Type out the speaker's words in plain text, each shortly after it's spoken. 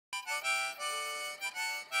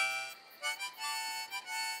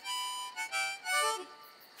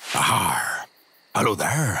Ahar. Hello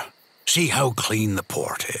there. See how clean the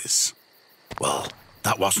port is? Well,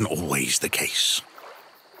 that wasn't always the case.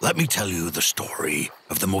 Let me tell you the story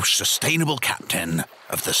of the most sustainable captain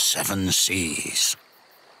of the 7 seas.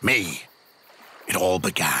 Me. It all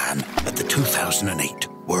began at the 2008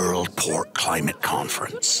 World Port Climate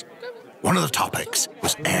Conference. One of the topics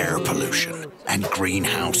was air pollution and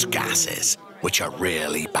greenhouse gases, which are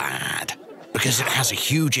really bad because it has a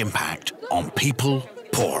huge impact on people,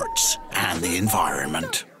 ports, and the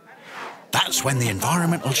environment. That's when the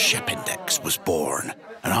Environmentalshipindex was born,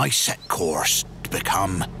 and I set course to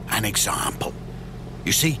become an example.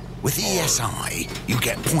 You see, with ESI, you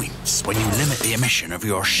get points when you limit the emission of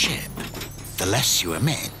your ship. The less you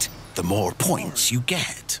emit, the more points you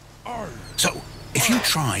get. So, if you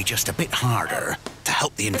try just a bit harder to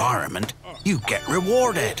help the environment, you get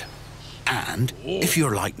rewarded. And if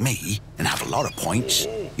you're like me and have a lot of points,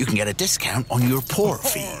 you can get a discount on your port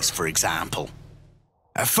fees, for example.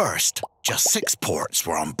 At first, just 6 ports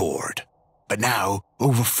were on board. But now,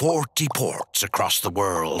 over 40 ports across the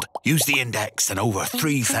world use the index and over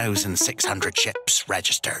 3,600 ships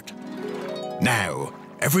registered. Now,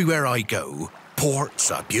 everywhere I go,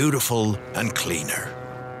 ports are beautiful and cleaner.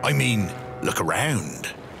 I mean, look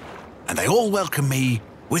around. And they all welcome me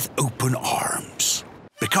with open arms.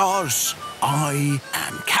 Because I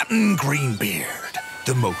am Captain Greenbeard,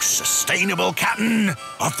 the most sustainable captain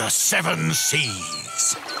of the 7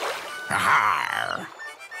 seas. Arr!